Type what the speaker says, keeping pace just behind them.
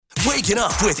Waking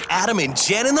up with Adam and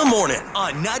Jen in the morning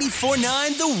on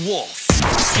 94.9 The Wolf.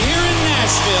 Here in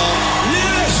Nashville.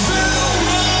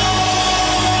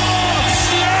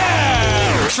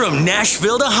 Yeah! From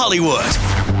Nashville to Hollywood,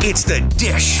 it's The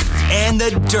Dish and the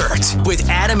Dirt with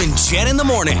Adam and Jen in the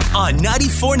morning on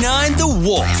 94.9 The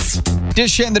Wolf.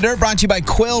 Dish and the Dirt brought to you by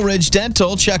Quail Ridge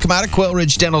Dental. Check them out at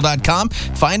quailridgedental.com.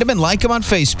 Find them and like them on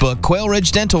Facebook. Quail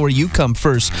Ridge Dental, where you come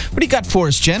first. What do you got for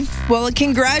us, Jen? Well,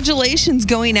 congratulations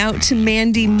going out to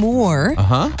Mandy Moore,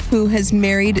 who has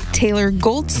married Taylor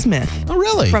Goldsmith. Oh,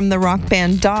 really? From the rock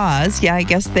band Dawes. Yeah, I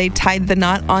guess they tied the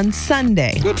knot on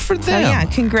Sunday. Good for them. So, yeah,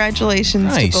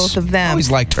 congratulations to both of them. I always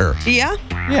liked her. Yeah?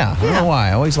 Yeah, I don't know why.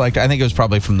 I always liked her. I think it was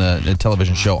probably from the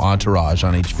television show Entourage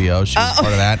on HBO. She was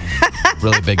part of that.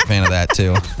 Really big fan of that,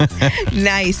 too.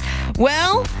 Nice.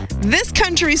 Well, this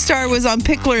country star was on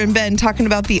Pickler and Ben talking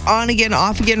about the on-again,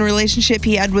 off-again relationship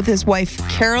he had with his wife,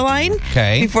 Caroline.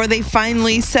 Okay. Before they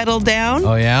finally settled down.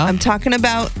 Oh, yeah? I'm talking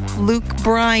about Luke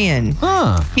Bryan.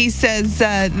 Huh. He says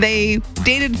they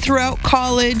dated throughout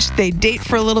college. They'd date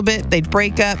for a little bit. They'd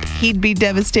break up. He'd be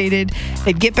devastated.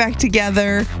 They'd get back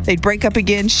together. They'd break up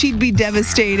again. She'd be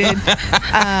devastated.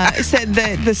 Said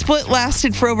that the split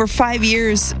lasted for over 5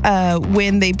 years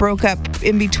when they broke up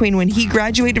in between when he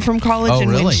graduated from college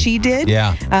and when she did.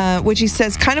 Yeah. Which he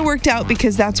says kind of worked out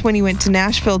because that's when he went to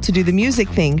Nashville to do the music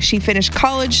thing. She finished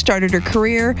college, started her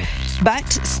career,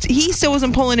 but he still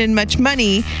wasn't pulling in much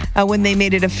money when they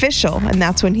made it official. And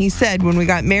that's when he said, when we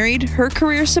got married, her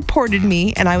career supported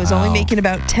me and I was only making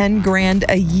about $10,000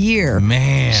 a year.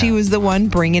 Man. She was the one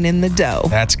bringing in the dough.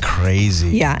 That's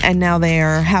crazy. Yeah, and now they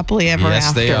are happily ever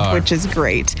Yes, they after, are. which is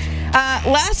great.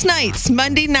 Last night's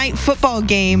Monday Night Football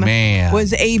game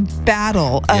was a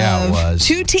battle of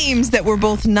two teams that were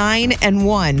both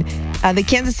 9-1. The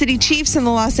Kansas City Chiefs and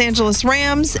the Los Angeles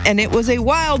Rams, and it was a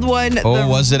wild one. Oh,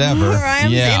 was it ever? The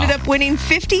Rams ended up winning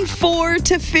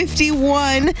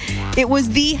 54-51. It was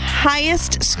the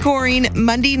highest scoring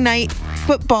Monday Night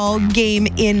Football game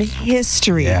in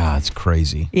history. Yeah, it's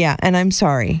crazy. Yeah, and I'm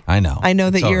sorry. I know. I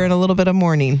know that you're in a little bit of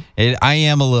mourning. I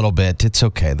am a little bit. It's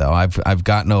okay, though. I've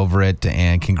gotten over it,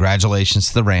 and congratulations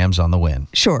to the Rams on the win.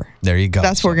 Sure. There you go.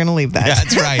 That's where we're going to leave that. Yeah,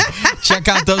 that's right. Check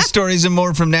out those stories and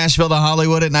more from Nashville to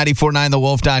Hollywood at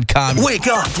 949thewolf.com. Wake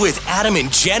up with Adam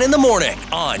and Jen in the morning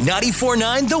on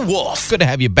 94.9 The Wolf. Good to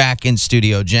have you back in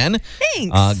studio, Jen.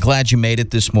 Thanks. Glad you made it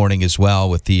this morning as well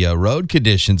with the road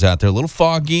conditions out there. A little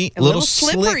foggy, a little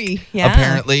slippery. Slick, yeah.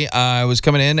 apparently. I was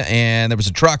coming in, and there was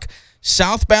a truck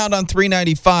southbound on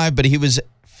 395, but he was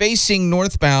facing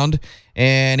northbound,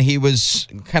 and he was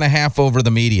kind of half over the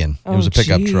median. It was a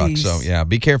pickup truck. So, yeah,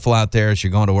 be careful out there as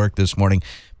you're going to work this morning.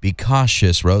 Be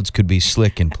cautious. Roads could be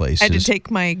slick in places. I had to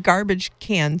take my garbage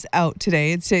cans out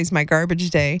today. Today's my garbage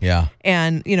day. Yeah.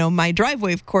 And, my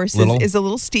driveway, of course, is a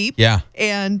little steep. Yeah.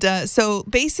 And so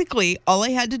basically, all I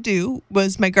had to do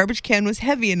was my garbage can was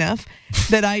heavy enough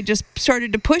that I just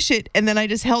started to push it, and then I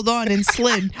just held on and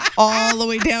slid all the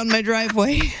way down my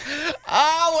driveway.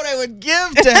 Oh, what I would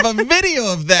give to have a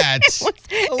video of that.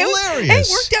 Hilarious.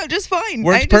 It worked out just fine.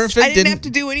 Worked perfect. I didn't have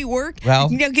to do any work. Well,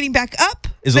 getting back up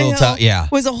is a little tough. Yeah.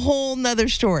 Was a whole nother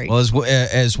story. Well,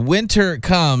 as winter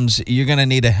comes, you're going to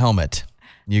need a helmet.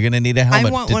 You're going to need a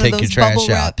helmet to take your trash bubble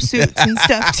wrap out. suits and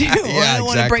stuff, too. I don't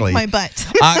want to break my butt.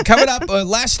 Coming up,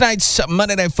 last night's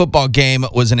Monday Night Football game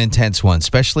was an intense one,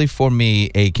 especially for me,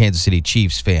 a Kansas City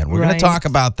Chiefs fan. We're going to talk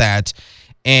about that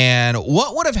and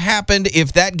what would have happened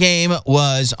if that game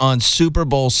was on Super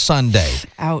Bowl Sunday.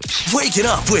 Ouch. Waking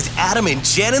up with Adam and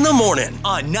Jen in the morning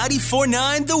on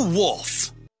 94.9 The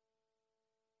Wolf.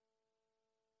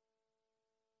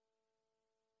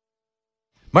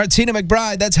 Martina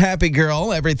McBride, that's Happy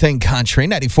Girl, Everything Country,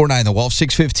 94.9 The Wolf,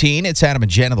 6:15. It's Adam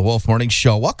and Jen of The Wolf Morning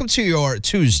Show. Welcome to your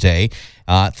Tuesday,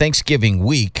 Thanksgiving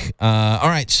week. All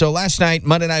right, so last night,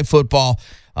 Monday Night Football,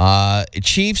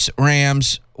 Chiefs,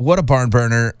 Rams, what a barn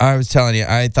burner. I was telling you,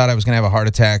 I thought I was going to have a heart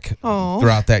attack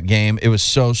throughout that game. It was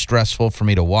so stressful for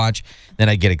me to watch. Then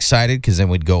I'd get excited because then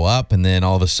we'd go up, and then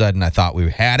all of a sudden I thought we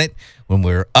had it when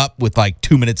we were up with like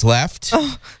 2 minutes left.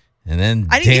 And then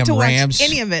I didn't get to Rams watch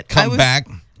any of it. Come back.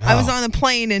 I was on the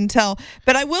plane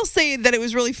but I will say that it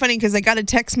was really funny because I got a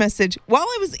text message while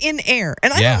I was in air,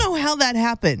 and I don't know how that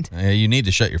happened. You need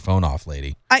to shut your phone off,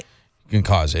 lady. It can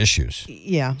cause issues.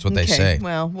 Yeah. That's what they say.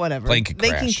 Well, whatever. Plane could they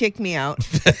crash. can kick me out.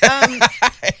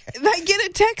 I get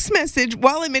a text message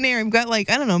while I'm in air. I've got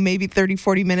maybe 30,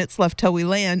 40 minutes left till we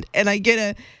land, and I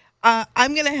get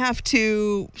I'm going to have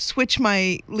to switch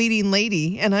my leading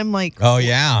lady. And I'm like, oh,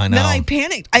 yeah, I know. Then I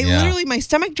panicked. Literally, my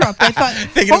stomach dropped. I thought,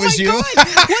 Thinking it was you? God, what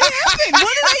happened?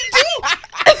 What did I do?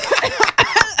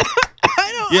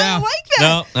 Yeah. I like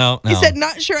that. No. He said,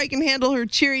 not sure I can handle her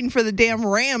cheering for the damn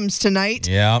Rams tonight.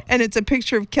 Yeah. And it's a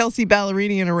picture of Kelsey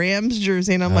Ballerini in a Rams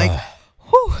jersey. And I'm like,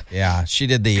 whew. Yeah, she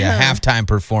did the halftime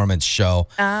performance show.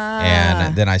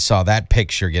 And then I saw that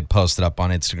picture get posted up on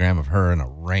Instagram of her in a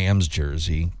Rams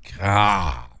jersey.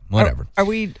 Whatever. Are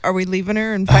we leaving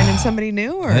her and finding somebody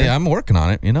new? Or? Hey, I'm working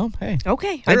on it, Hey.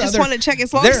 Okay. There I are just other- want to check.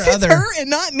 As long there as are it's other- her and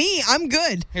not me, I'm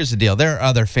good. Here's the deal. There are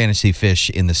other fantasy fish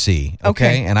in the sea,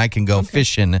 Okay. And I can go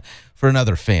fishing for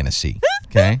another fantasy,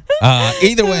 okay?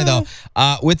 Either way, though,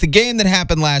 with the game that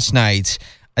happened last night,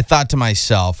 I thought to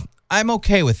myself, I'm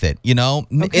okay with it, Okay.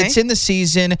 It's in the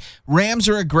season. Rams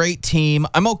are a great team.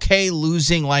 I'm okay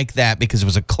losing like that because it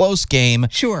was a close game.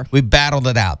 Sure. We battled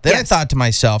it out. Then I Yes. thought to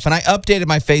myself, and I updated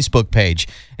my Facebook page,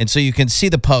 and so you can see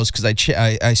the post because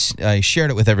I shared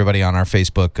it with everybody on our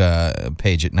Facebook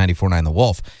page at 94.9 The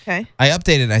Wolf. Okay. I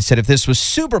updated and I said, if this was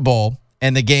Super Bowl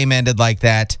and the game ended like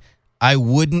that, I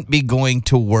wouldn't be going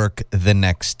to work the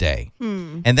next day.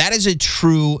 And that is a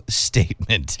true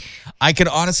statement. I can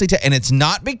honestly tell, and it's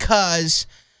not because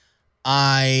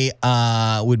I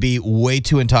would be way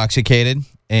too intoxicated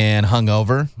and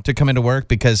hungover to come into work,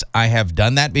 because I have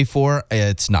done that before.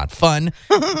 It's not fun,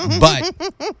 but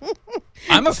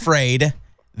I'm afraid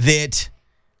that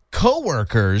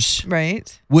coworkers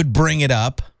Right. would bring it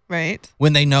up Right.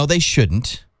 when they know they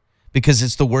shouldn't, because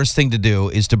it's the worst thing to do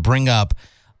is to bring up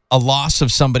a loss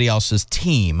of somebody else's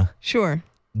team Sure.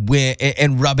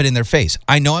 and rub it in their face.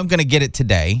 I know I'm going to get it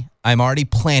today. I'm already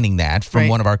planning that from Right.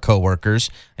 one of our coworkers.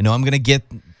 I know I'm going to get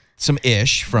some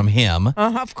ish from him.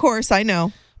 Of course, I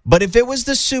know. But if it was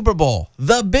the Super Bowl,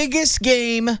 the biggest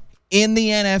game in the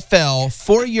NFL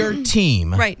for your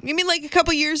team. Right. You mean like a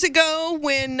couple years ago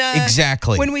when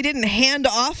Exactly. when we didn't hand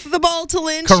off the ball to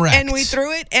Lynch Correct. and we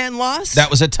threw it and lost? That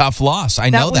was a tough loss. I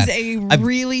know was that. a I've-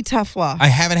 really tough loss. I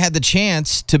haven't had the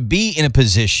chance to be in a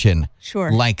position Sure.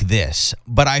 like this,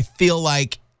 but I feel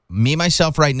like me,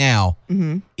 myself right now,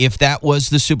 if that was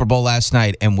the Super Bowl last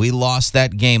night and we lost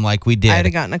that game like we I'd have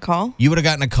did, gotten a call. you would have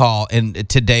gotten a call, and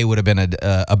today would have been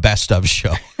a best of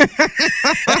show.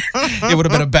 It would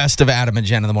have been a best of Adam and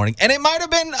Jen in the morning, and it might have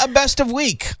been a best of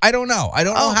week. I don't know. I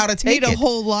don't know how to take need it. a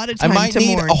whole lot of I time might to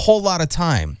need mourn. a whole lot of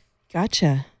time.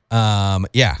 Gotcha.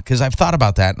 Yeah, because I've thought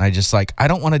about that, and I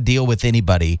don't want to deal with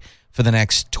anybody for the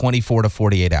next 24 to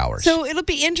 48 hours. So it'll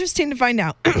be interesting to find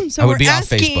out. So I we're would be on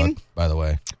asking Facebook, by the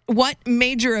way. what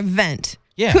major event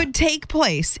Yeah. could take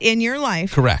place in your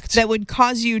life Correct. that would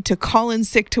cause you to call in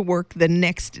sick to work the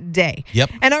next day.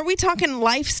 Yep. And are we talking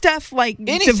life stuff like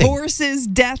Anything. divorces,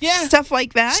 deaths, Yeah. stuff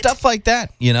like that? Stuff like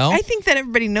that, I think that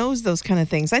everybody knows those kind of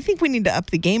things. I think we need to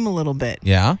up the game a little bit.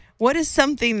 Yeah. What is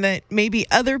something that maybe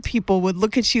other people would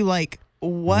look at you like,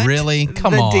 what? Really?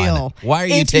 Come the on. Deal? Why are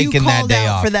you if taking that called day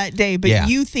out off? for that day, but Yeah.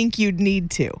 you think you'd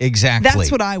need to? Exactly.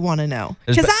 That's what I want to know.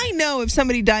 There's Because be- I know if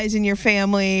somebody dies in your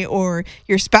family or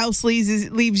your spouse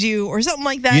leaves you or something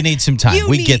like that. You need some time.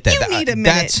 We get that. You need a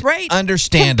minute, That's right?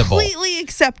 understandable. Completely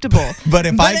acceptable. But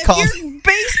if I call- your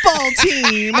baseball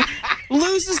team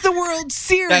loses the World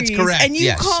Series That's correct, and you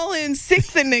yes. call in sick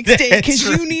the next day because That's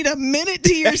right. you need a minute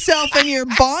to yourself and your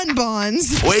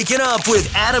bonbons. Waking up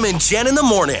with Adam and Jen in the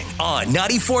morning on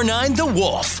 94.9 The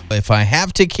Wolf. If I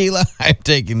have tequila, I'm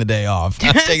taking the day off.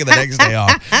 I'm taking the next day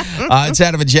off. It's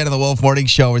Adam and Jen of the Wolf Morning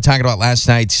Show. We're talking about last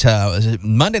night's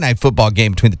Monday Night Football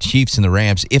game between the Chiefs and the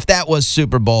Rams. If that was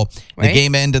Super Bowl, the Right.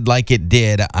 game ended like it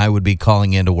did, I would be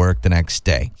calling into work the next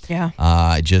day. Yeah.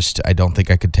 I don't think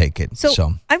I could take it.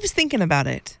 So I was thinking about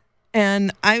it,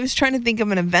 and I was trying to think of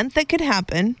an event that could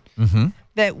happen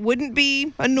that wouldn't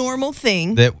be a normal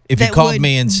thing. That if you called would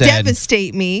me and said-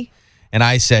 devastate me. and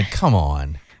I said, come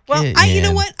on. Well, get you know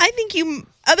in. what? I think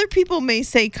other people may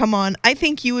say, come on. I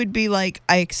think you would be like,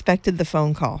 I expected the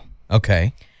phone call.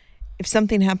 Okay. If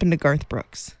something happened to Garth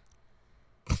Brooks,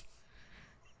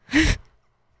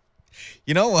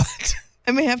 You know what?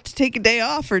 I may have to take a day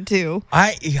off or two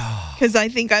because I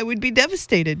think I would be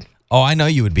devastated. I know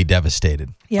you would be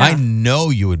devastated. Yeah. I know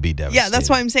you would be devastated. Yeah, that's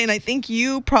why I'm saying I think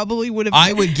you probably would have.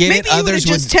 I would get it. Maybe you would have Others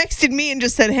just texted me and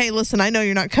just said, "Hey, listen, I know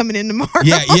you're not coming in tomorrow."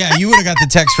 Yeah, you would have got the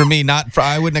text from me.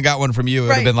 I wouldn't have got one from you. It would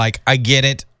have Right. been like, I get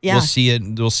it. Yeah. We'll see it.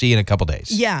 We'll see you in a couple days.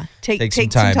 Yeah, take some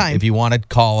time. If you want to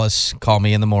call us, call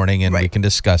me in the morning, and we Right. can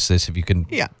discuss this. If you can,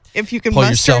 Yeah, if you can pull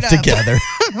muster yourself it up.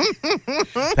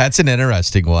 together. That's an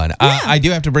interesting one. I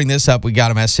do have to bring this up. We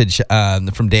got a message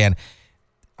from Dan.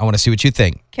 I want to see what you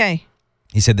think. Okay.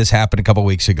 He said this happened a couple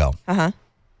weeks ago. Uh-huh.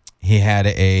 He had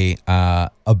a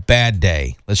bad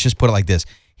day. Let's just put it like this.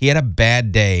 He had a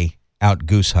bad day out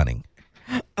goose hunting.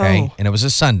 Okay. Oh. And it was a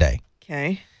Sunday.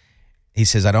 Okay. He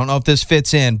says, I don't know if this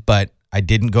fits in, but I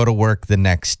didn't go to work the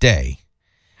next day.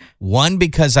 One,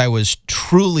 because I was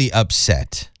truly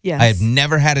upset. Yes. I have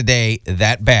never had a day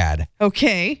that bad.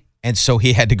 Okay. And so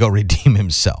he had to go redeem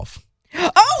himself.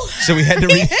 Oh! So he had to,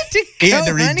 he had to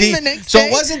go running the next So day?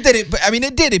 it wasn't that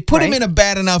it did. It put him Right. in a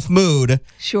bad enough mood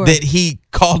Sure. that he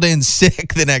called in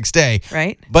sick the next day.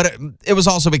 Right. But it was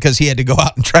also because he had to go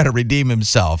out and try to redeem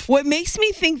himself. What makes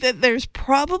me think that there's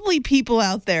probably people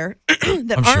out there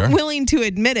that I'm aren't sure. willing to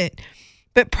admit it,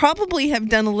 but probably have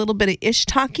done a little bit of ish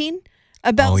talking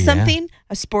about Oh, yeah. something,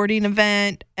 a sporting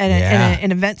event, Yeah.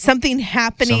 an event, something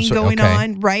happening going okay.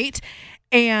 on, right?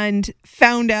 And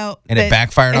found out And it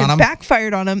backfired on 'em?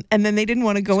 Backfired on them, and then they didn't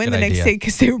want to go in good the next idea. day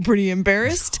because they were pretty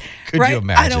embarrassed. Could you right? I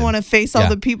imagine? don't want to face all Yeah.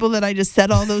 the people that I just said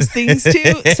all those things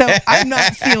to, so I'm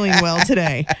not feeling well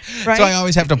today. Right? So I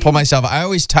always have to pull myself. I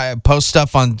always post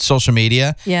stuff on social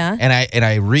media. Yeah. And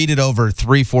I read it over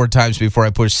 3-4 times before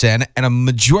I push send. And a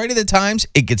majority of the times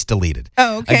it gets deleted.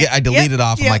 Oh, okay. I delete Yep, it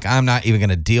off. I'm yep. like, I'm not even going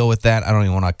to deal with that. I don't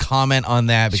even want to comment on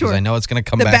that because Sure. I know it's going to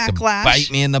come The back backlash. to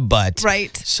bite me in the butt.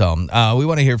 Right. So we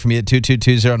want to hear from you at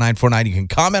 222-0949. You can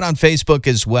comment on Facebook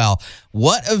as well.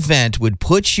 What event would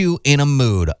put you in a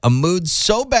mood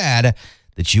so bad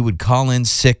that you would call in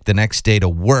sick the next day to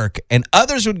work, and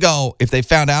others would go if they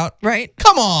found out? Right.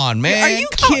 Come on, man. Are you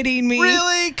kidding me?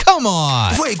 Really? Come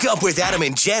on. Wake up with Adam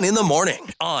and Jen in the morning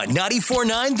on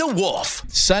 94.9 The Wolf.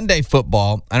 Sunday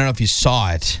football. I don't know if you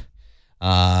saw it.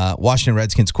 Washington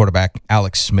Redskins quarterback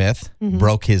Alex Smith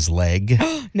broke his leg.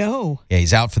 No. Yeah,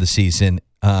 he's out for the season.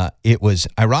 It was,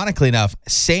 ironically enough,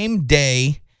 same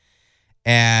day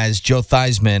as Joe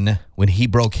Theismann when he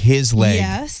broke his leg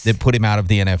Yes. that put him out of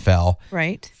the NFL.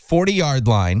 Right. 40-yard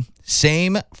line,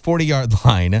 same 40-yard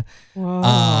line.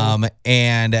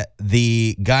 And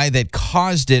the guy that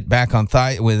caused it back on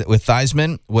with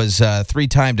Theismann was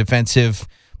three-time defensive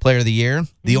player of the year.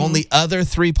 The only other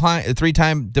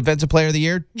three-time defensive player of the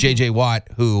year, J.J. Watt,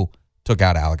 who took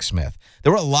out Alex Smith.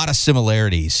 There were a lot of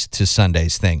similarities to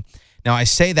Sunday's thing. Now, I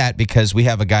say that because we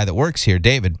have a guy that works here,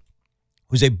 David,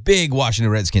 who's a big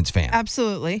Washington Redskins fan.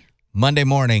 Absolutely. Monday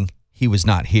morning, he was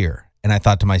not here. And I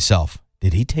thought to myself,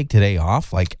 did he take today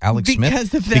off like Alex Smith?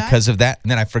 Because of that? Because of that.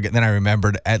 And then I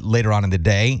remembered later on in the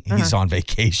day, he's on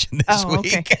vacation this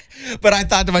week. Okay. But I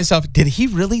thought to myself, did he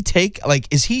really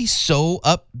is he so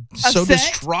Upset?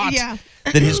 distraught Yeah.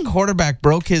 that his quarterback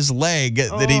broke his leg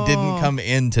that he didn't come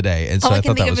in today? And so All I I can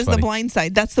thought think that of was is funny. The Blind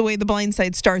Side. That's the way The Blind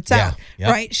Side starts Yeah, out, yep.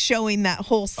 right? Showing that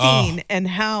whole scene and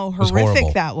how was horrible.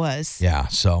 horrific that was. Yeah.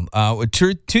 So,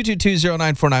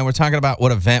 222-0949, we're talking about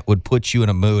what event would put you in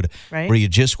a mood Right. where you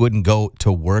just wouldn't go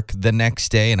to work the next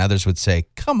day, and others would say,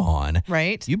 "Come on,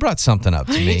 Right. you brought something up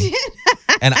to me,"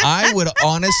 and I would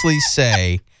honestly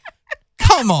say,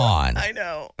 "Come on, I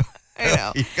know. I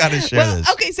know. you got to share this."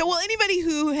 Okay, so anybody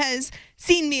who has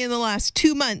seen me in the last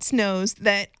 2 months knows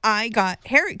that I got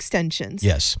hair extensions.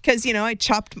 Yes. Because, I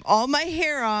chopped all my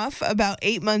hair off about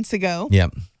 8 months ago.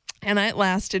 Yep. And it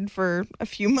lasted for a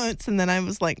few months, and then I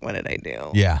was like, what did I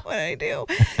do? Yeah. What did I do?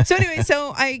 So anyway,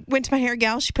 so I went to my hair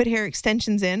gal. She put hair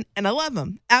extensions in, and I love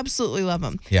them. Absolutely love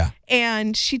them. Yeah.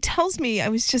 And she tells me, I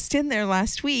was just in there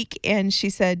last week, and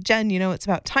she said, Jen, it's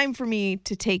about time for me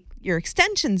to take your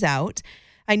extensions out.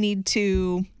 I need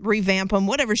to revamp them,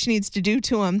 whatever she needs to do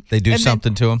to them. They do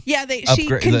something to them. Yeah, she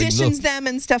Upgrade- conditions them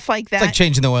and stuff like that. It's like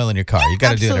changing the oil in your car. You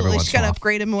got to do it every Absolutely. once She in a got to while.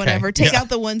 upgrade them, whatever. Okay. Take Yeah. out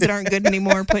the ones that aren't good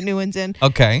anymore, put new ones in.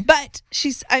 Okay. But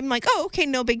I'm like, oh, okay,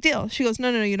 no big deal. She goes, no,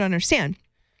 you don't understand.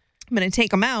 I'm going to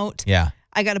take them out. Yeah.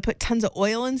 I got to put tons of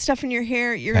oil and stuff in your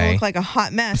hair. You're going Okay. to look like a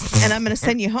hot mess, and I'm going to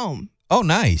send you home. Oh,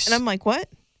 nice. And I'm like, what?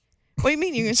 What do you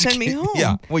mean you're going to send me home?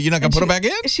 Yeah. Well, you're not going to put them back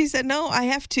in? She said, no, I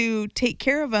have to take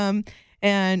care of them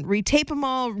and retape them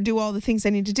all, do all the things I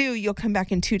need to do. You'll come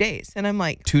back in 2 days. And I'm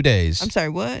like, 2 days. I'm sorry,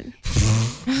 what?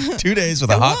 2 days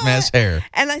with a hot What? mess hair.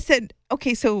 And I said,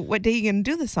 okay, so what day are you going to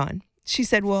do this on? She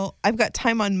said, well, I've got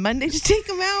time on Monday to take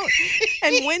them out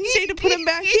and Wednesday to put them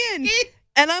back in.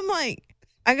 And I'm like,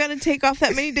 I got to take off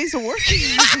that many days of work.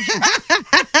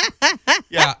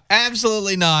 Yeah,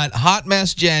 absolutely not. Hot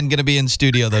mess Jen going to be in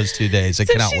studio those 2 days. I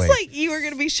So cannot she's wait. like, you are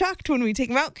going to be shocked when we take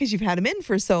them out because you've had them in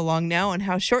for so long now and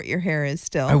how short your hair is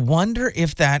still. I wonder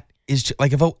if that is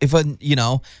like if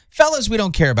a fellas, we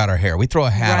don't care about our hair. We throw a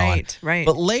hat on. Right.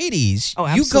 But ladies, Oh,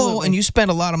 you go absolutely. and you spend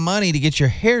a lot of money to get your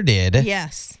hair did.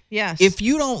 Yes. If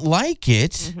you don't like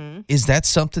it, is that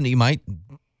something that you might,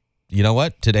 you know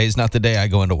what? Today's not the day I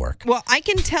go into work. Well, I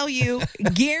can tell you,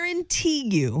 guarantee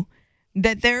you,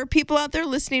 that there are people out there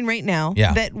listening right now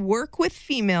Yeah. that work with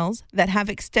females that have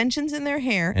extensions in their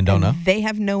hair And don't know? They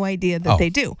have no idea that Oh, they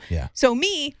do. yeah. So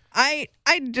me,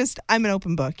 I'm an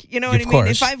open book. You know what Of I mean? course.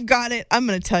 If I've got it, I'm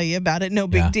going to tell you about it. No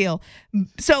big Yeah. deal.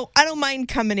 So I don't mind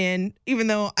coming in, even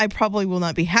though I probably will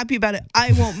not be happy about it.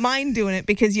 I won't mind doing it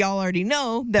because y'all already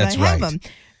know that That's I have right. them.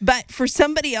 But for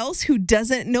somebody else who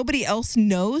doesn't, nobody else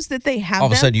knows that they have All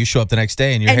of a them. sudden, you show up the next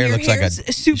day and your hair looks like a hair's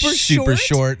super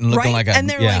short and looking right? like a And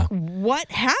they're yeah. like,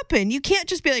 "What happened?" You can't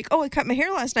just be like, "Oh, I cut my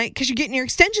hair last night," because you're getting your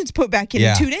extensions put back in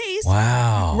Yeah. 2 days.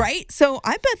 Wow. Right? So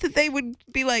I bet that they would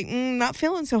be like, not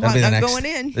feeling so That'd hot. be the I'm next- going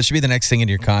in. This should be the next thing in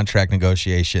your contract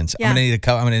negotiations. Yeah. I'm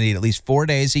gonna need at least 4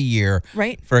 days a year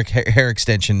Right. for a hair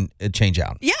extension change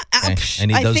out. Yeah, Okay? I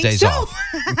need those think days so. off.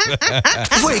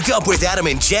 Wake up with Adam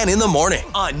and Jen in the morning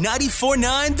on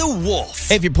 94.9 The Wolf.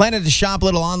 Hey, if you're planning to shop a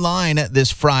little online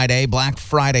this Friday, Black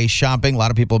Friday shopping, a lot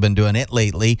of people have been doing it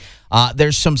lately.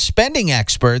 There's some spending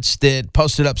experts that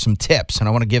posted up some tips, and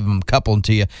I want to give them a couple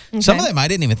to you. Some of them I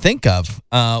didn't even think of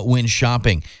when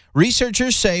shopping.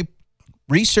 Researchers say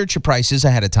research your prices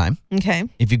ahead of time. Okay.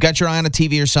 If you've got your eye on a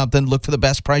TV or something, look for the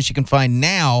best price you can find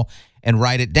now and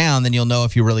write it down. Then you'll know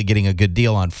if you're really getting a good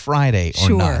deal on Friday or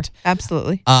Sure. not.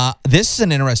 Absolutely. This is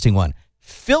an interesting one.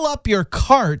 Fill up your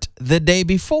cart the day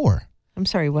before. I'm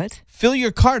sorry, what? Fill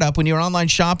your cart up when you're online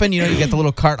shopping. You know, you get the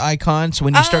little cart icon. So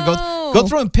when you start go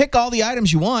through and pick all the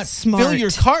items you want. Smart. Fill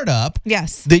your cart up.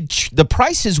 Yes. The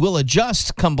prices will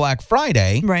adjust come Black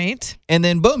Friday. Right. And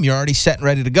then boom, you're already set and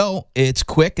ready to go. It's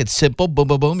quick. It's simple. Boom,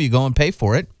 boom, boom. You go and pay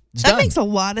for it. It's That done. makes a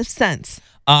lot of sense.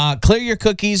 Clear your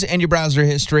cookies and your browser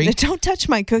history. Don't touch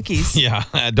my cookies. Yeah,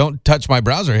 don't touch my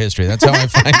browser history. That's how I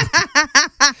find.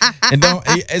 And don't.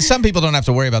 Some people don't have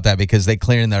to worry about that because they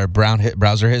clear in their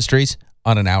browser histories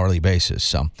on an hourly basis.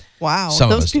 So Wow. some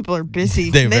of Those us- people are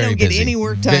busy. they're They very don't get busy. any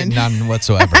work done. None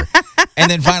whatsoever. And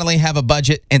then finally, have a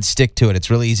budget and stick to it. It's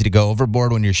really easy to go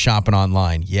overboard when you're shopping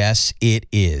online. Yes, it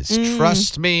is.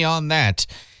 Trust me on that.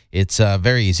 It's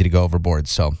very easy to go overboard.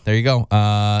 So there you go.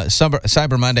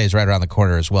 Cyber Monday is right around the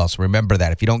corner as well. So remember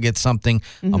that. If you don't get something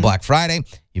on Black Friday,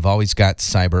 you've always got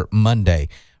Cyber Monday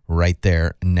right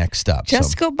there next up.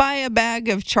 Just go buy a bag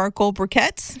of charcoal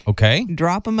briquettes, Okay.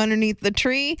 drop them underneath the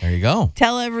tree, There you go.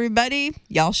 tell everybody,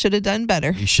 y'all should have done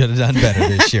better. You should have done better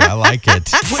this year. I like it.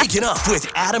 Waking up with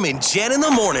Adam and Jen in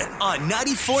the morning on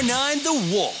 94.9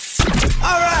 The Wolf.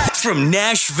 All right. From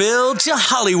Nashville to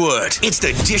Hollywood, it's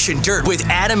the Dish and Dirt with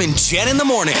Adam and Jen in the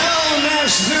morning.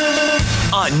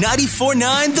 On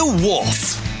 94.9 The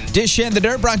Wolf. Dish and the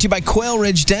Dirt brought to you by Quail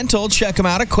Ridge Dental. Check them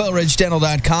out at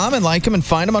quailridgedental.com and like them and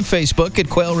find them on Facebook at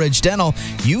Quail Ridge Dental.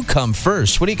 You come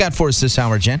first. What do you got for us this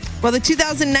hour, Jen? Well, the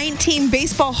 2019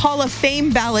 Baseball Hall of Fame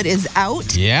ballot is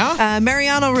out. Yeah?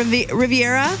 Mariano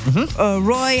Rivera,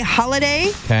 Roy Halladay,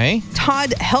 Okay. Todd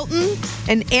Helton,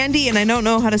 and Andy, and I don't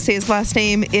know how to say his last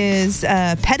name, is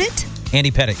Pettit. Andy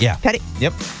Pettit, yeah. Pettit.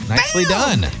 Yep. Nicely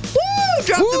Bam! done. Woo!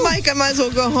 Drop the mic. I might as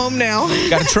well go home now.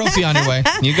 Got a trophy on your way.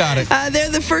 You got it. They're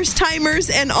the first timers,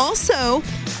 and also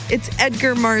it's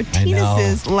Edgar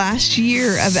Martinez's last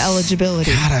year of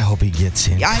eligibility. God, I hope he gets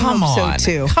in. I Come hope so, on.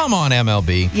 too. Come on,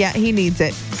 MLB. Yeah, he needs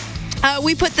it.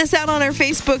 We put this out on our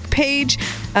Facebook page,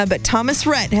 but Thomas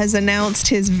Rhett has announced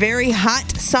his very hot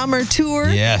summer tour.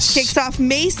 Yes. Kicks off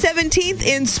May 17th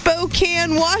in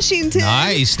Spokane, Washington.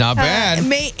 Nice, not bad.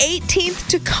 May 18th,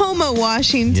 Tacoma,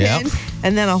 Washington. Yep.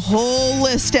 And then a whole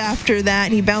list after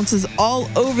that. He bounces all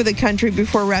over the country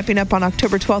before wrapping up on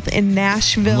October 12th in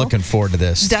Nashville. I'm looking forward to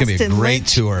this. It's going to be a Dustin great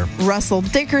Lynch, tour. Russell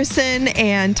Dickerson,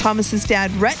 and Thomas's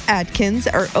dad, Rhett Atkins,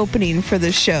 are opening for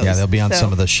the shows. Yeah, they'll be on So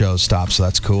some of the show stops, so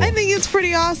that's cool. I think it's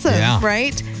pretty awesome, Yeah.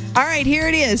 right? All right, here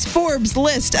it is. Forbes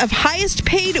list of highest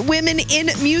paid women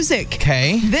in music.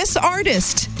 Okay. This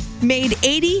artist made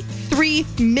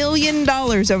 $83 million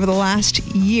over the last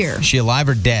year. Is she alive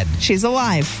or dead? She's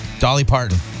alive. Dolly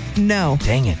Parton. No.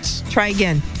 Dang it. Try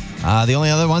again. The only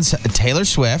other one's Taylor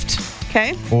Swift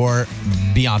Okay. or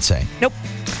Beyonce. Nope.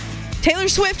 Taylor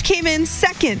Swift came in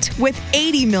second with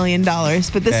 $80 million,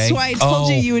 but this is Okay. why I told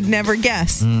you Oh. you would never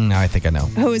guess. Now I think I know.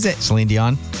 Who is it? Celine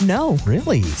Dion? No.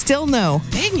 Really? Still no.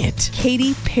 Dang it.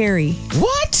 Katy Perry.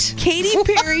 What? Katy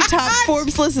Perry topped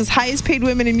Forbes list as highest paid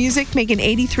women in music, making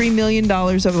 $83 million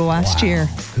over the last year.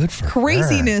 Good for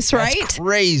Craziness, her. right? That's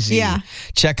crazy. Yeah.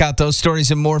 Check out those stories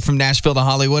and more from Nashville to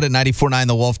Hollywood at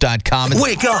 949thewolf.com.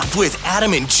 Wake up with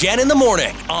Adam and Jen in the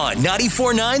morning on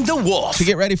 94.9 The Wolf. To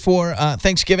get ready for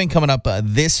Thanksgiving coming up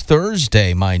this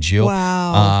Thursday, mind you.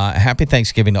 Wow. Happy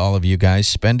Thanksgiving to all of you guys.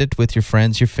 Spend it with your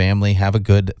friends, your family. Have a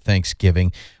good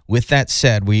Thanksgiving. With that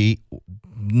said, we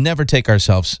never take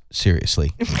ourselves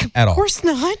seriously at all. Of course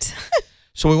not.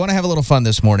 So we want to have a little fun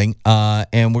this morning,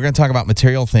 and we're going to talk about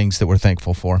material things that we're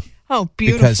thankful for. Oh,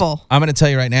 Because beautiful. I'm going to tell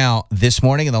you right now, this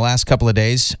morning and the last couple of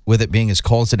days, with it being as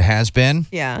cold as it has been,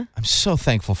 Yeah. I'm so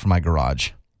thankful for my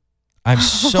garage. I'm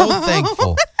so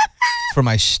thankful for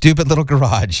my stupid little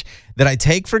garage that I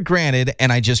take for granted,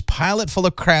 and I just pile it full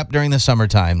of crap during the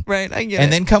summertime. Right, I get And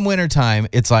it. then come wintertime,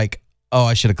 it's like, oh,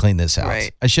 I should have cleaned this out.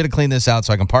 Right. I should have cleaned this out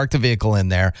so I can park the vehicle in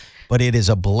there. But it is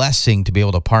a blessing to be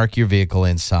able to park your vehicle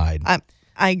inside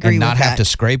I agree and not with have to that.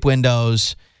 scrape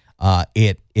windows.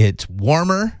 It's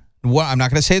warmer. Well, I'm not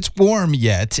going to say it's warm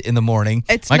yet in the morning.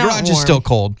 It's My not garage is warm. still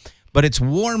cold, but it's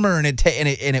warmer and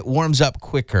it warms up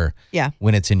quicker. Yeah.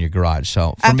 When it's in your garage.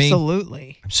 So for me,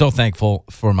 Absolutely. I'm so thankful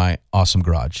for my awesome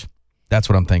garage. That's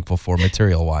what I'm thankful for,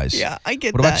 material wise. Yeah, I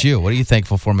get What that. about you? What are you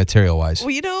thankful for, material wise?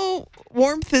 Well,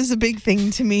 warmth is a big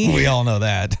thing to me. We all know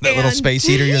that. That little And- space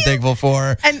heater you're thankful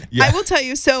for. And Yeah. I will tell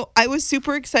you, so I was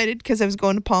super excited because I was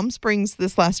going to Palm Springs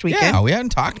this last weekend. Yeah, we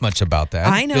haven't talked much about that.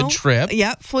 I know. Good trip.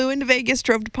 Yeah, flew into Vegas,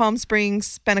 drove to Palm Springs,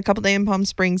 spent a couple days in Palm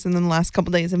Springs, and then the last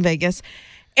couple days in Vegas.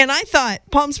 And I thought,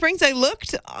 Palm Springs, I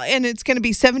looked, and it's going to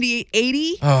be 78,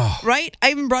 80, Oh. right?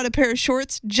 I even brought a pair of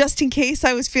shorts just in case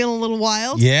I was feeling a little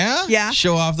wild. Yeah? Yeah.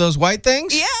 Show off those white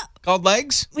things? Yeah. Called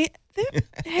legs?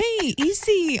 Hey,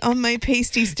 easy on my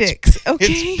pasty sticks, okay?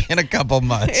 It's been a couple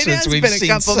months It since has we've been a seen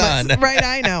couple sun. months. Right,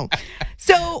 I know.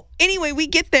 So anyway, we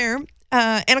get there.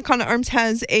 Anaconda Arms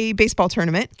has a baseball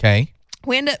tournament. Okay.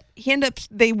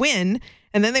 They win,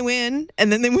 and then they win,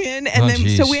 and then they win, and Oh, then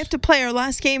geez. so we have to play. Our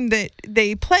last game that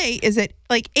they play is at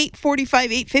like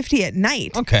 8:45, 8:50 at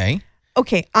night. Okay.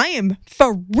 Okay, I am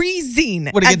freezing.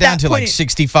 What did you at get down that to, like point.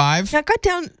 65? I got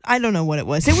down. I don't know what it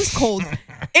was. It was cold.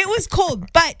 It was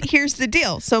cold. But here's the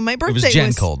deal. So my birthday Jen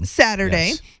was cold. Saturday.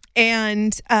 Yes.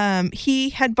 And he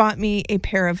had bought me a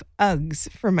pair of Uggs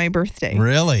for my birthday.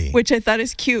 Really? Which I thought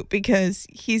is cute because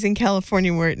he's in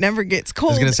California where it never gets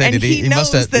cold. gonna say, and did he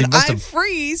knows must have- he that must I have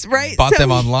freeze, right? Bought So them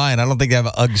he- online. I don't think they have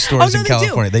UGG Oh, stores no, in they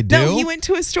California. do. They do? No, he went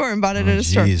to a store and bought it at a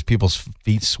store. Jeez, people's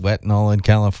feet sweating all in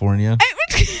California.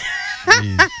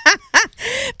 Jeez.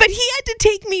 But he had to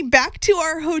take me back to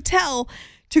our hotel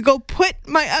to go put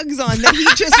my Uggs on that he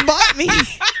just bought me.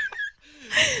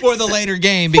 For the later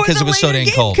game because it was so dang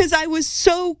cold. Because I was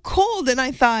so cold, and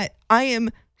I thought, I am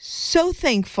so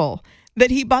thankful that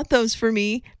he bought those for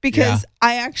me because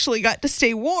I actually got to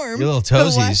stay warm. Your little for the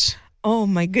toesies. last- Oh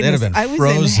my They'd goodness! have been I was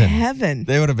frozen. in heaven.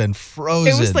 They would have been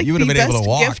frozen. It was like you would the have been best able to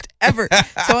walk. gift ever.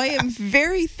 So I am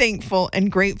very thankful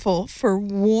and grateful for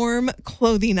warm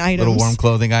clothing items. Little warm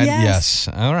clothing item. Yes.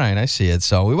 All right, I see it.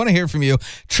 So we want to hear from you.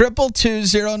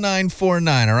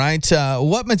 2220949. All right.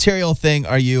 What material thing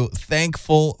are you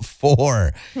thankful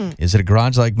for? Is it a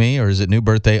garage like me, or is it new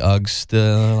birthday Uggs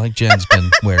like Jen's been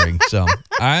wearing? So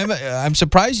I'm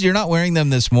surprised you're not wearing them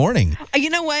this morning. You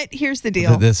know what? Here's the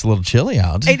deal. It's a little chilly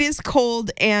out. It is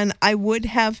cold, and I would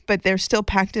have, but they're still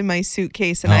packed in my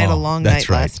suitcase, and I had a long that's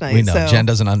night right. last night. We know so. Jen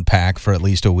doesn't unpack for at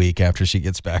least a week after she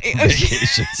gets back from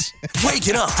vacations.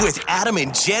 Waking up with Adam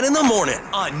and Jen in the morning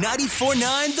on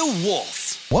 94.9 The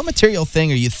Wolf. What material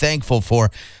thing are you thankful for?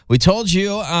 We told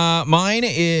you mine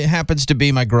it happens to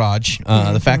be my garage.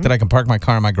 The fact that I can park my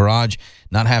car in my garage,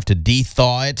 not have to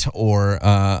de-thaw it or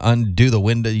undo the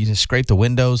window, you just scrape the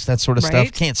windows, that sort of stuff.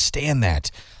 Right. Can't stand that.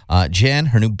 Jen,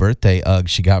 her new birthday Uggs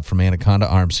she got from Anaconda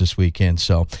Arms this weekend.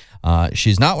 So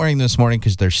she's not wearing them this morning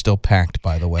because they're still packed,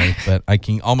 by the way. But I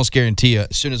can almost guarantee you,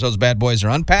 as soon as those bad boys are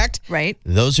unpacked, Right.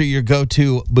 those are your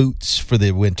go-to boots for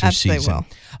the winter Absolutely season. will.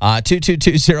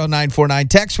 2220949.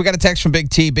 Text. We got a text from Big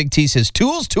T. Big T says,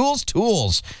 tools, tools,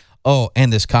 tools. Oh,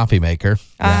 and this coffee maker.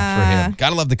 Yeah, for him.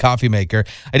 Gotta love the coffee maker.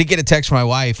 I did get a text from my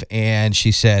wife, and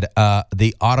she said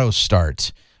the auto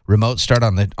start, remote start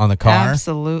on the car.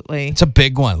 Absolutely. It's a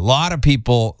big one. A lot of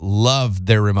people love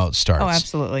their remote starts. Oh,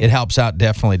 absolutely. It helps out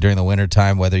definitely during the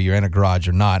wintertime, whether you're in a garage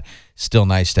or not. Still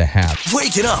nice to have.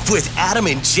 Waking up with Adam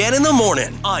and Jen in the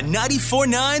morning on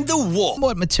 94.9 The Wolf.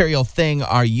 What material thing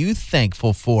are you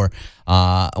thankful for?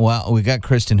 Well, we got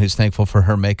Kristen who's thankful for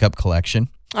her makeup collection.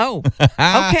 Oh,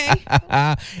 okay.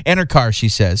 And her car, she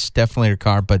says. Definitely her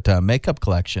car, but makeup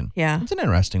collection. Yeah. It's an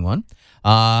interesting one.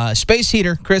 Space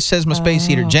heater. Chris says my space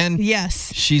heater. Jen,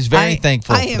 Yes. she's very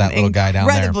thankful for that little guy down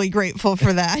there. I am incredibly grateful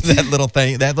for that. That little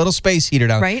thing, that little space heater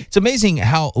down there. Right. It's amazing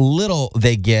how little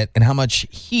they get and how much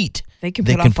heat They can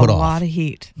put off a lot of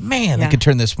heat. Man, Yeah. they could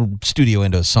turn this studio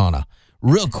into a sauna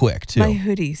real quick, too. My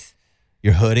hoodies.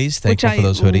 Your hoodies? Which Thankful for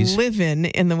those hoodies? I live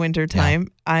in the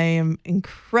wintertime. I am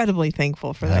incredibly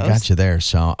thankful for those. I got you there.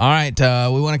 So, all right.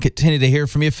 We want to continue to hear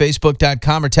from you.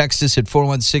 Facebook.com or text us at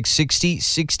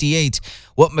 416-6068.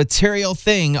 What material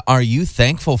thing are you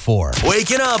thankful for?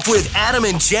 Waking up with Adam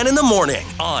and Jen in the morning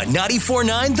on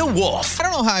 94.9 The Wolf. I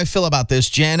don't know how I feel about this,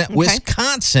 Jen.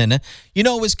 Wisconsin,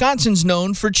 Wisconsin's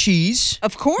known for cheese.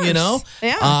 Of course.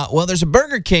 Yeah. Well, there's a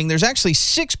Burger King. There's actually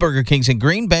 6 Burger Kings in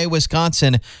Green Bay,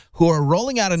 Wisconsin, who are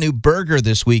rolling out a new burger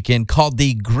this weekend called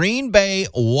the Green Bay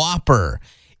Whopper.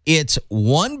 It's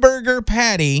 1 burger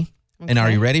patty. And are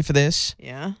you ready for this?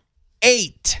 Yeah.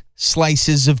 8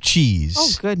 slices of cheese.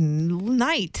 Oh, good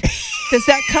night. Does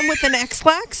that come with an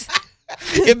X-Lax?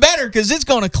 It better, because it's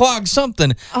going to clog something.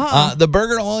 The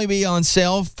burger will only be on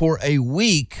sale for a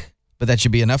week, but that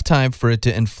should be enough time for it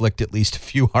to inflict at least a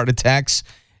few heart attacks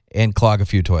and clog a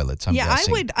few toilets, I'm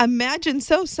guessing. I would imagine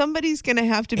so. Somebody's going to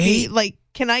have to be like,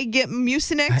 can I get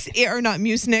Mucinex? Or not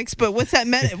Mucinex, but what's that?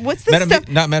 What's the stuff?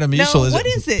 Not Metamucil, no, is what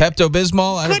it? is it?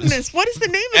 Pepto-Bismol? Goodness, what is the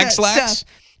name of that X-Lax? stuff?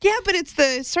 Yeah, but it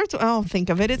starts. I'll think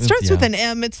of it. It starts with an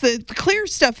M. It's the clear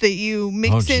stuff that you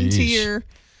mix into your.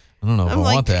 I don't know if I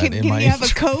want that. Can you have a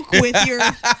Coke with your? 8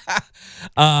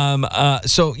 Miralax.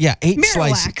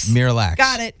 slices. Miralax.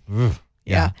 Got it.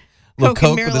 Yeah. Little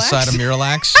Coke with a Miralax. side of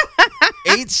Miralax.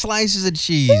 8 slices of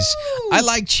cheese. Ooh. I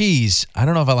like cheese. I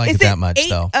don't know if I like it that much,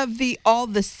 though. 8 of all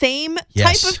the same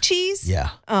Yes. type of cheese? Yeah.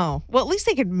 Oh, well, at least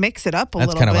they could mix it up a That's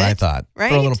little bit. kind of what I thought. Right?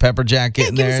 Throw a little pepper jacket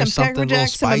in give there. me some something, pepper jack,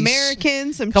 some spice.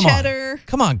 American, some Come cheddar. On.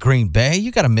 Come on, Green Bay.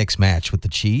 You got to mix match with the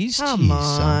cheese. Come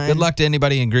Jeez. on. Good luck to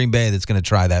anybody in Green Bay that's going to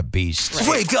try that beast.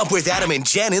 Wake up with Adam and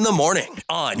Jen in the morning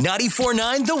on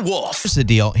 94.9 The Wolf. Here's the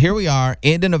deal. Here we are,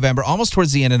 end of November, almost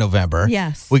towards the end of November.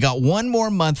 Yes. We got 1 more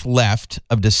month left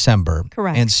of December.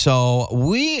 Correct. And so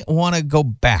we want to go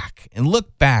back and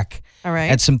look back All right.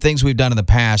 at some things we've done in the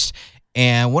past.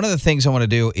 And one of the things I want to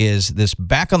do is this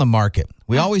back on the market.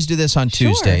 We always do this on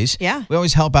Tuesdays. Yeah. We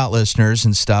always help out listeners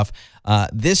and stuff.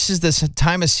 This is this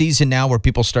time of season now where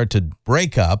people start to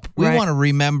break up. We Right. want to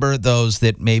remember those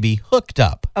that maybe hooked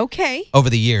up Okay. over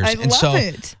the years. I and love so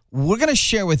it. we're going to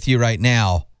share with you right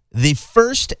now the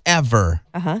first ever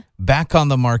back on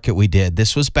the market we did.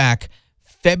 This was back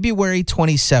February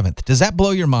 27th. Does that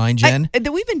blow your mind, Jen?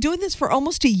 We've been doing this for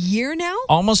almost a year now?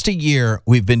 Almost a year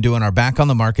we've been doing our back on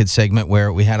the market segment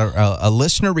where we had a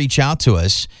listener reach out to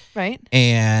us. Right.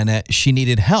 And she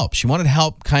needed help. She wanted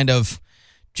help kind of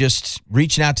just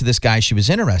reaching out to this guy she was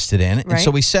interested in. And Right. so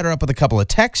we set her up with a couple of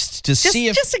texts to see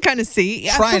if Just to kind of see.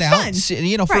 try for it fun.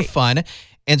 out, for Right. fun.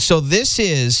 And so this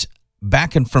is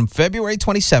back in from February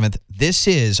 27th. This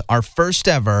is our first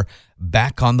ever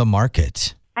back on the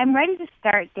market. I'm ready to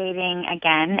start dating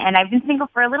again, and I've been single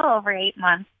for a little over 8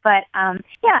 months, but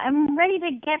I'm ready to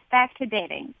get back to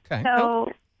dating. Okay. So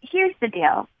here's the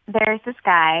deal. There's this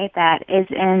guy that is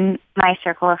in my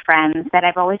circle of friends that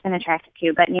I've always been attracted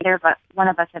to, but one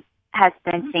of us has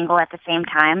been single at the same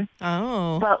time.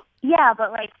 Oh.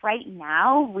 But like right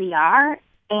now we are,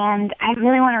 and I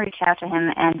really want to reach out to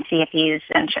him and see if he's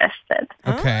interested.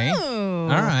 Okay. Oh.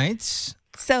 All right.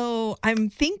 So I'm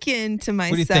thinking to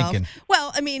myself, What are you thinking?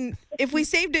 Well, I mean, if we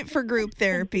saved it for group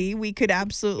therapy, we could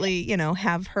absolutely,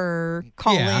 have her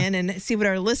call Yeah. in and see what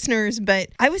our listeners, but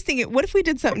I was thinking, what if we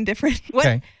did something different?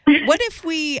 Okay. What if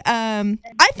we,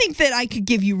 I think that I could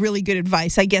give you really good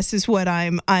advice, I guess is what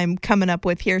I'm coming up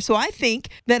with here. So I think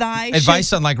that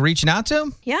Advice on like reaching out to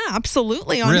him? Yeah,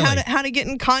 absolutely. On Really? how to get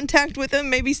in contact with him,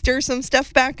 maybe stir some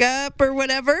stuff back up or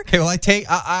whatever. Okay, well,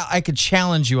 I could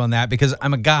challenge you on that because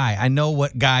I'm a guy. I know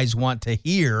what guys want to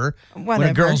hear when a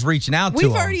Whatever. girl's reaching out to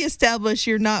We've them. already established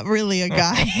you're not really a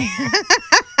guy.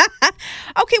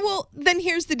 Okay, well, then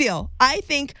here's the deal. I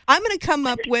think I'm going to come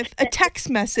up with a text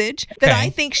message that Okay. I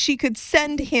think she could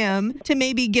send him to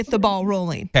maybe get the ball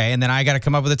rolling. Okay, and then I got to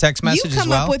come up with a text message You come as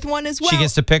well? up with one as well. She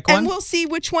gets to pick one? And we'll see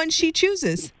which one she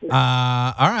chooses. All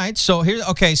right. So here's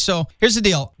the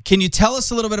deal. Can you tell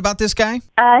us a little bit about this guy?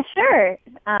 Sure.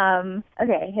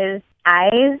 Okay, his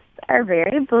eyes are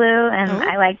very blue, and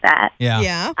I like that.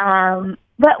 Yeah.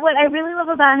 But what I really love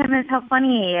about him is how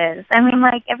funny he is. I mean,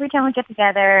 like, every time we get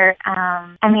together,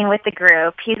 with the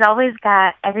group, he's always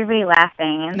got everybody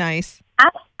laughing. And Nice. I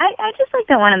just,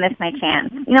 don't want to miss my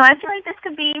chance. I feel like this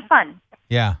could be fun.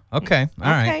 Yeah. Okay.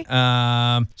 All Okay.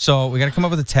 right. So we got to come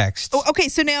up with a text. Oh, okay,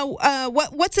 so now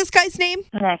what's this guy's name?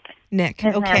 Nick.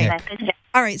 His Okay. name is Nick.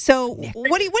 All right. So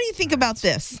what do you think about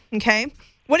this? Okay.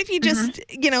 What if you just,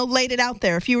 laid it out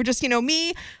there? If you were just,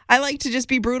 me, I like to just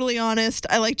be brutally honest.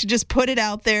 I like to just put it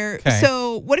out there. Okay.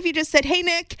 So what if you just said, hey,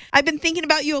 Nick, I've been thinking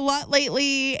about you a lot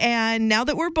lately. And now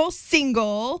that we're both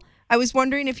single, I was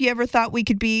wondering if you ever thought we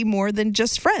could be more than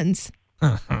just friends.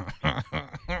 Why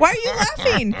are you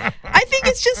laughing? I think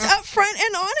it's just upfront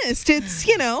and honest. It's,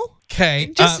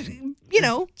 Okay. just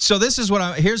So this is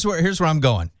what here's where I'm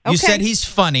going. You Okay. said he's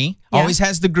funny, Yeah. always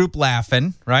has the group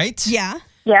laughing, right? Yeah.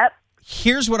 Yep.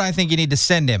 Here's what I think you need to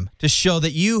send him to show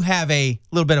that you have a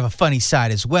little bit of a funny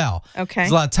side as well. Okay.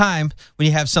 'Cause a lot of time when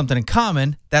you have something in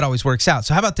common, that always works out.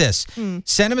 So how about this?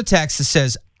 Send him a text that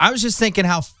says, I was just thinking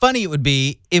how funny it would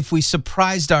be if we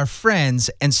surprised our friends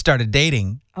and started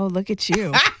dating. Oh, look at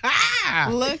you.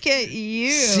 Look at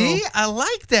you. See, I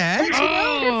like that.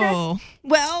 Oh.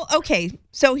 Well, okay.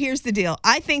 So here's the deal.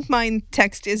 I think mine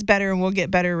text is better and we'll get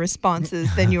better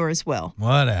responses than yours will.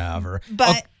 Whatever. But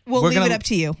Okay, we'll we're leave gonna it up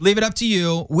to you. Leave it up to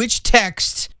you. Which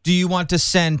text do you want to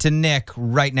send to Nick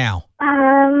right now?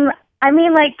 I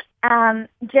mean, like,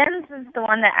 Jen's is the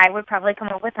one that I would probably come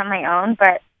up with on my own,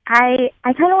 but I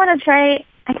kind of want to try.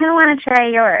 I kind of want to try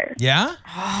yours. Yeah?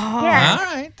 Yeah. All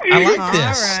right. I like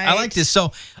this. All right. I like this.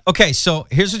 So, okay, so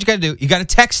here's what you got to do. You got to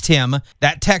text him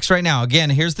that text right now. Again,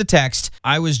 here's the text.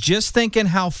 I was just thinking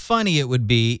how funny it would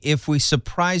be if we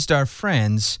surprised our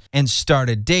friends and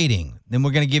started dating. Then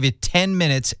we're going to give you 10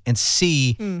 minutes and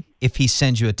see if he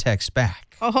sends you a text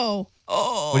back. Oh.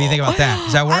 What do you think about that?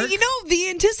 Does that work? The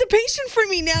anticipation for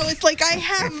me now is like I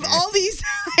have all these.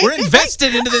 We're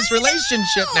invested into this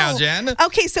relationship now, know. Jen.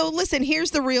 Okay, so listen,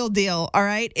 here's the real deal, all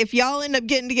right? If y'all end up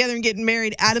getting together and getting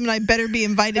married, Adam and I better be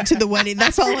invited to the wedding.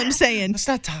 That's all I'm saying. Let's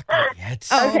not talk that yet.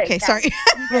 Oh, Okay, okay, got sorry.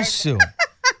 Real soon.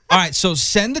 All right, so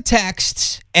send the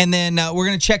text, and then we're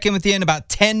going to check in with you in about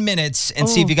 10 minutes and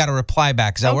see if you got a reply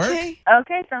back. Does that work?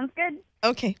 Okay, sounds good.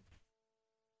 Okay.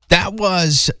 That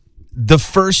was the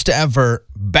first ever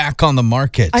back on the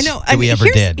market I know. that we ever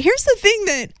did. Here's the thing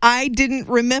that I didn't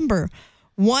remember.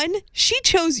 One, she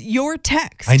chose your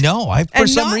text. I know. I, for and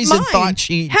some not reason, mine. thought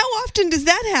she How often does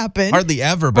that happen? hardly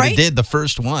ever, but Right? it did the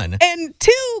first one. And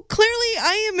two, clearly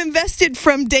I am invested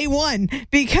from day one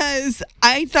because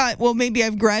I thought, well, maybe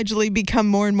I've gradually become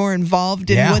more and more involved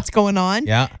in Yeah. what's going on.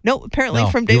 Yeah. No, apparently No,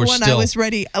 from you day were one I still- was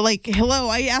ready. Like, hello,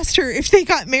 I asked her if they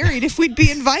got married, if we'd be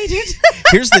invited.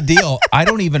 Here's the deal. I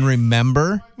don't even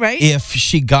remember Right? if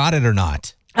she got it or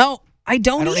not. Oh, I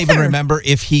don't I don't either. even remember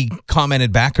if he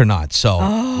commented back or not. So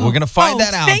we're going to find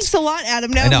that out. Thanks a lot,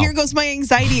 Adam. I Now know. here goes my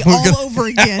anxiety We're all gonna- over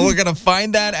again. We're going to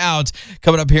find that out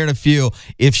coming up here in a few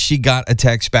if she got a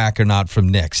text back or not from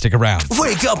Nick. Stick around.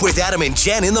 Wake up with Adam and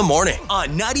Jen in the morning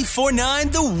on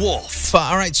 94.9 The Wolf.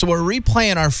 All right, so we're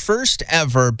replaying our first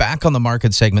ever Back on the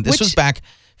Market segment. This Which- was back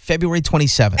February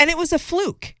 27th. And it was a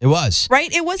fluke. It was.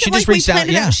 Right? It wasn't She like just we reached out, planned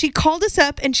it yeah. out. She called us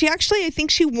up and she actually, I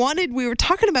think we were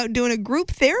talking about doing a group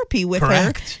therapy with her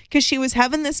Correct. because she was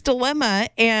having this dilemma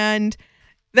and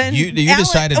then You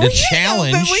decided to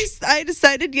challenge. I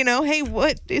decided, hey,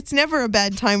 it's never a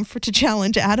bad time to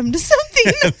challenge Adam to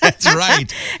something. That's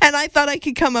right. And I thought I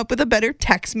could come up with a better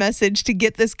text message to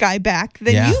get this guy back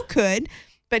than Yeah. you could.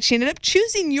 But she ended up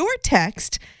choosing your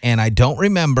text. And I don't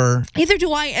remember. Either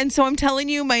do I. And so I'm telling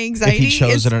you, my anxiety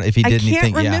chose is, it or if he did I can't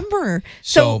anything, yeah. remember.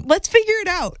 So So- let's figure it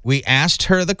out, We asked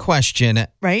her the question,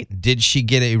 right? did she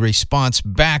get a response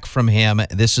back from him?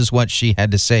 This is what she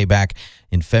had to say back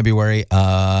in February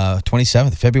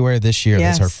 27th, February of this year.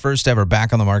 Yes. That's our first ever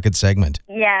Back on the Market segment.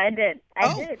 Yeah, I did.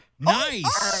 I did. Nice.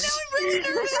 Oh, now I'm really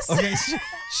nervous.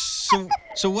 Okay,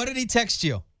 so what did he text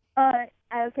you?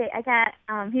 Okay, I got,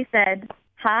 he said,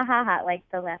 ha, ha, ha, like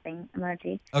the laughing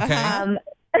emoji. Okay. Uh-huh.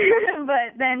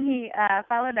 But then he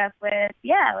followed up with,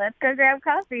 yeah, let's go grab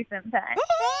coffee sometime.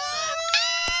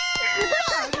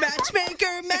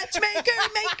 Matchmaker,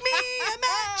 make me a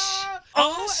match.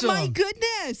 Awesome. Oh, my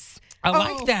goodness. I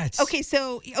like that.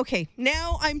 Okay,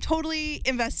 now I'm totally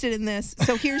invested in this.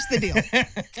 So here's the deal.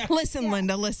 Listen,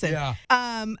 Linda, listen.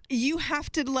 Yeah. You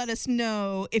have to let us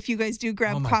know if you guys do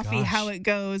grab Oh my coffee, gosh. how it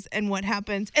goes and what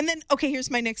happens. And then, okay, here's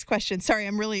my next question. Sorry,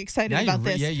 I'm really excited Yeah, about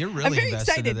you're this. you're really I'm very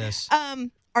invested excited. in this.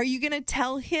 Are you going to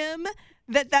tell him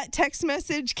that text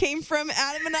message came from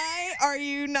Adam and I? Or are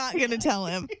you not going to tell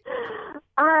him?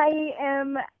 I'm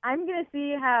going to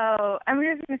see how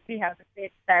the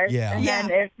date starts. Yeah. And Yeah.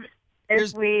 then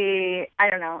Here's- I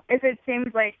don't know, if it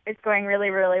seems like it's going really,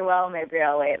 really well, maybe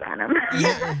I'll wait on him.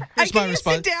 Yeah. Here's Can my you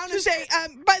response. sit down and say,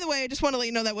 by the way, I just want to let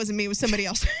you know that wasn't me, it was somebody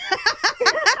else.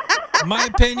 My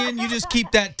opinion, you just keep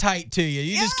that tight to you.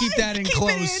 You just keep that in Keep it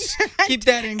close. in. Keep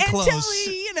that in Until close.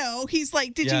 he, he's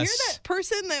like, did you hear Yes. that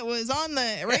person that was on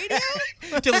the radio?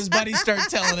 Until his buddies start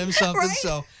telling him something. Right?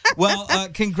 So, well,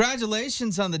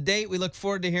 congratulations on the date. We look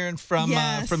forward to hearing from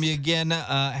Yes. you again.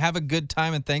 Have a good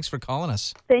time, and thanks for calling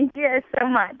us. Thank you guys so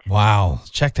much. Wow,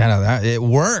 check that out. It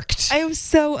worked. I was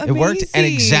so amazing. It worked, and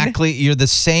exactly, you're the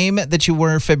same that you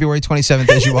were February 27th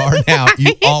as you are now.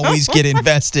 You always get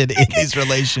invested in these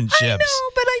relationships. I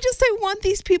know, but I want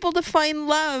these people to find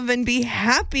love and be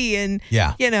happy. And,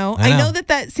 Yeah, I I know. know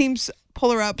that seems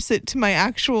polar opposite to my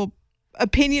actual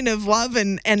opinion of love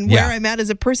and where I'm at as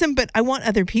a person, but I want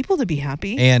other people to be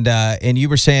happy. And you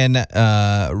were saying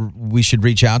we should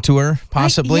reach out to her,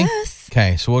 possibly? Yes.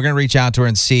 Okay, so we're going to reach out to her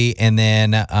and see, and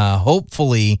then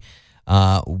hopefully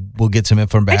we'll get some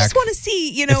info back. I just want to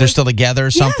see, if they're still together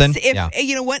or something.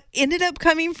 If what ended up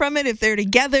coming from it, if they're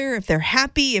together, if they're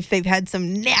happy, if they've had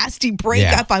some nasty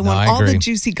breakup. I want all the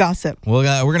juicy gossip. We're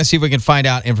going to see if we can find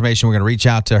out information. We're going to reach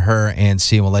out to her and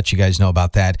see, and we'll let you guys know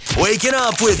about that. Waking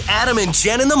up with Adam and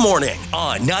Jen in the morning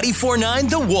on 94.9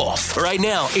 The Wolf. Right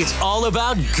now, it's all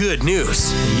about good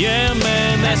news. Yeah,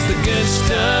 man, that's the good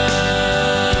stuff.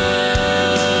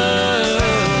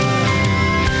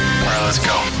 All right, let's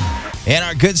go. And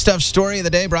our good stuff story of the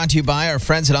day brought to you by our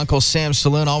friends at Uncle Sam's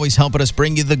Saloon, always helping us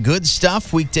bring you the good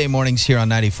stuff. Weekday mornings here on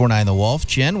 94.9 The Wolf.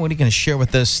 Jen, what are you going to share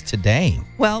with us today?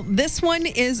 Well, this one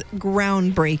is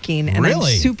groundbreaking, and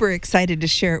Really? I'm super excited to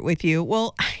share it with you.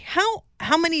 Well,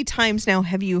 how many times now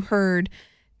have you heard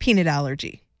peanut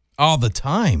allergy? All the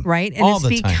time. Right? And All it's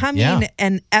the time. becoming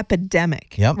an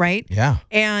epidemic. Yep. Right? Yeah.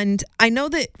 And I know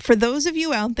that for those of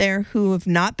you out there who have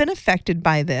not been affected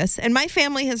by this, and my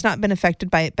family has not been affected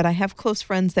by it, but I have close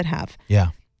friends that have, Yeah.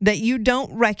 that you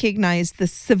don't recognize the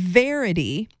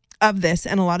severity of this.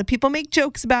 And a lot of people make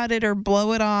jokes about it or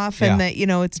blow it off and that,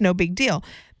 it's no big deal.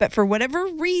 But for whatever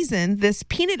reason, this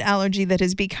peanut allergy that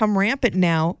has become rampant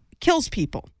now kills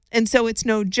people. And so it's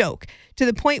no joke, to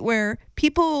the point where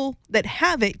people that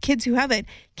have it, kids who have it,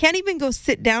 can't even go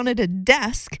sit down at a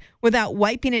desk without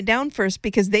wiping it down first,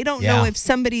 because they don't know if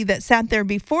somebody that sat there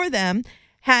before them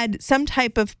had some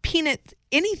type of peanut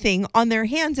anything on their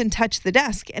hands and touched the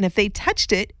desk. And if they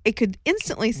touched it, it could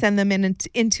instantly send them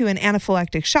into an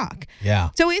anaphylactic shock.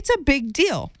 Yeah. So it's a big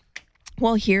deal.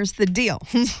 Well, here's the deal.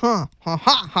 The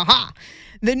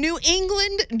New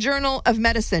England Journal of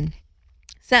Medicine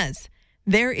says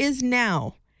there is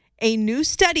now a new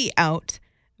study out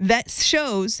that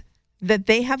shows that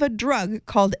they have a drug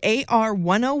called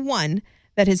AR-101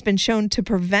 that has been shown to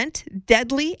prevent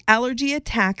deadly allergy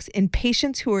attacks in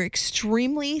patients who are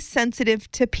extremely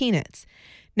sensitive to peanuts.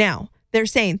 Now, they're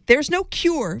saying there's no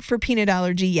cure for peanut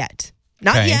allergy yet.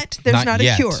 Not yet. There's not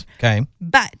a cure. Okay.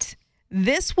 But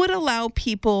this would allow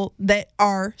people that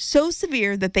are so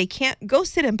severe that they can't go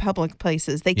sit in public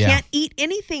places. They can't eat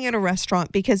anything at a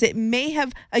restaurant because it may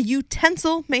have a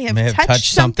utensil, may have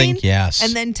touched something, yes,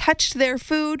 and then touched their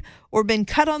food or been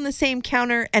cut on the same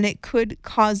counter, and it could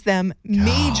cause them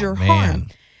major harm.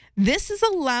 This is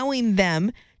allowing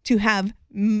them to have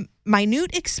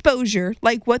minute exposure,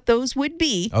 like what those would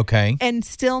be, and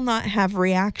still not have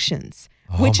reactions.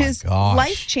 Which is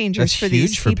life changers for these people.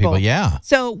 That's huge for people, yeah.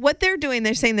 So what they're doing,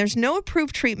 they're saying there's no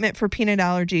approved treatment for peanut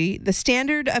allergy. The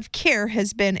standard of care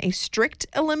has been a strict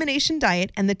elimination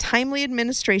diet and the timely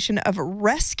administration of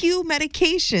rescue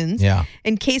medications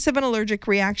in case of an allergic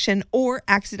reaction or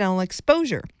accidental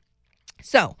exposure.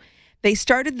 So they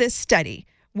started this study,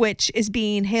 which is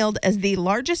being hailed as the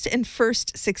largest and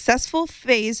first successful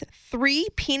phase 3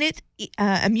 peanut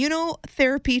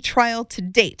immunotherapy trial to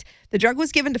date. The drug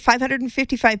was given to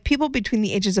 555 people between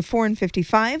the ages of 4 and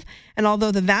 55, and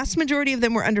although the vast majority of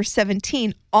them were under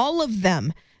 17, all of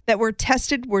them that were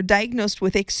tested were diagnosed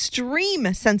with extreme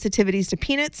sensitivities to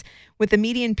peanuts, with a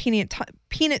median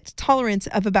peanut tolerance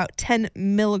of about 10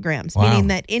 milligrams, meaning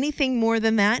that anything more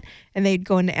than that, and they'd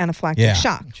go into anaphylactic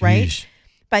shock, right?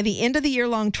 By the end of the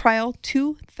year-long trial,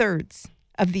 2/3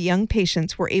 of the young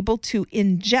patients were able to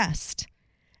ingest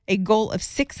a goal of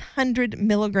 600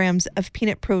 milligrams of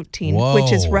peanut protein,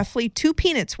 which is roughly 2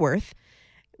 peanuts worth,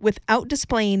 without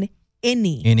displaying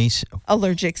any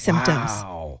allergic symptoms.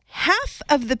 Half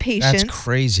of the patients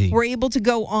were able to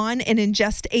go on and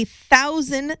ingest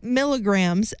 1,000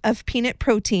 milligrams of peanut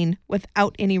protein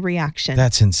without any reaction.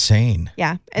 That's insane.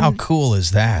 Yeah. And, how cool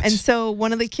is that? And so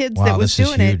one of the kids that was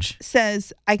doing it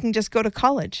says, I can just go to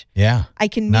college. Yeah. I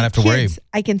can not have to worry.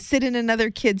 I can sit in another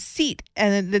kid's seat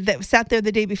and that sat there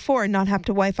the day before and not have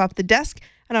to wipe off the desk.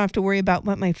 I don't have to worry about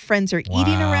what my friends are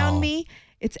eating around me.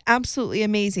 It's absolutely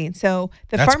amazing. So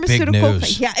that's pharmaceutical, big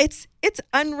news. It's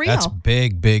unreal. That's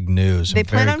big news. They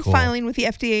plan on filing with the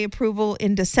FDA approval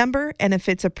in December, and if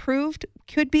it's approved,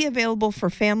 could be available for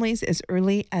families as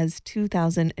early as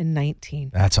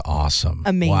 2019. That's awesome.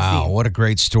 Amazing. Wow, what a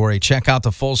great story. Check out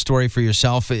the full story for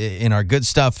yourself in our Good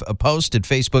Stuff post at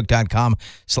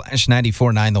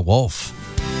facebook.com/949 The Wolf.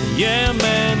 Yeah,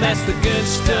 man, that's the good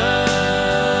stuff.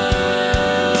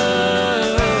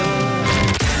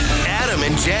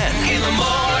 Jen in the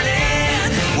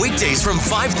morning. Weekdays from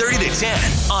 5:30 to 10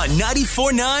 on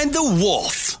 94.9 The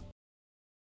Wolf.